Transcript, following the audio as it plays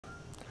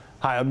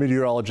Hi, I'm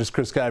meteorologist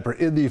Chris Kuiper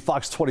in the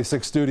Fox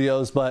 26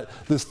 studios, but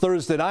this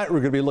Thursday night we're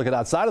going to be looking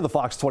outside of the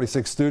Fox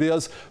 26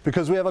 studios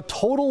because we have a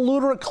total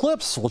lunar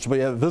eclipse, which will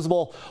be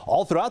visible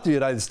all throughout the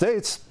United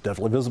States,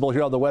 definitely visible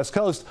here on the West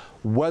Coast,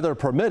 weather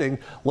permitting.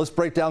 Let's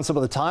break down some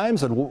of the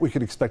times and what we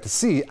can expect to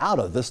see out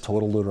of this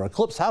total lunar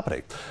eclipse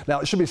happening.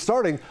 Now, it should be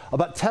starting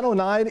about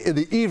 10:09 in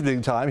the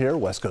evening time here,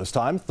 West Coast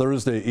time,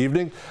 Thursday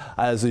evening,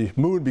 as the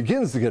moon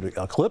begins to get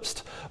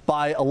eclipsed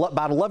by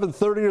about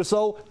 11:30 or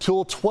so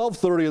till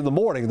 12:30 in the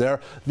morning there.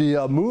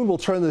 The moon will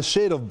turn the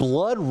shade of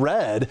blood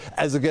red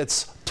as it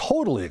gets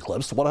totally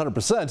eclipsed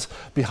 100%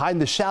 behind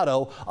the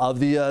shadow of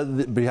the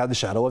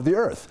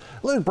Earth.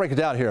 Let me break it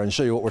down here and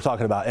show you what we're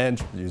talking about.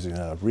 And using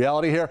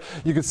reality here,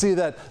 you can see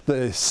that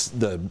the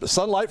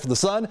sunlight from the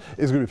sun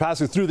is going to be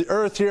passing through the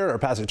Earth here, or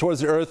passing towards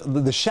the Earth.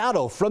 The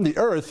shadow from the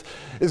Earth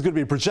is going to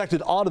be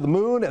projected onto the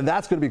moon, and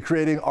that's going to be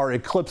creating our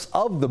eclipse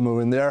of the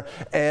moon there.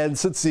 And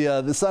since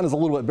the sun is a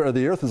little bit, or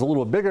the Earth is a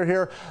little bit bigger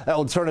here, that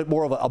will turn it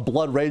more of a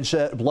blood red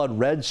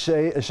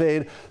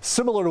shade,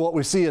 similar to what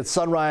we see at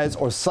sunrise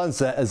or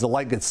sunset as the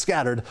light gets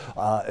scattered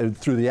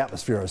through the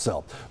atmosphere or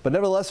so. But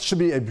nevertheless, it should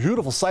be a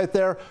beautiful sight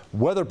there,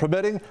 weather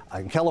permitting.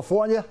 In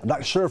California, I'm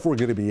not sure if we're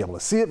going to be able to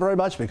see it very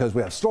much because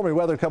we have stormy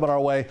weather coming our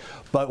way,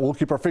 but we'll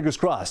keep our fingers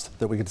crossed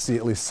that we can see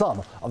at least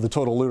some of the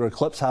total lunar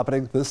eclipse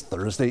happening this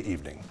Thursday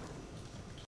evening.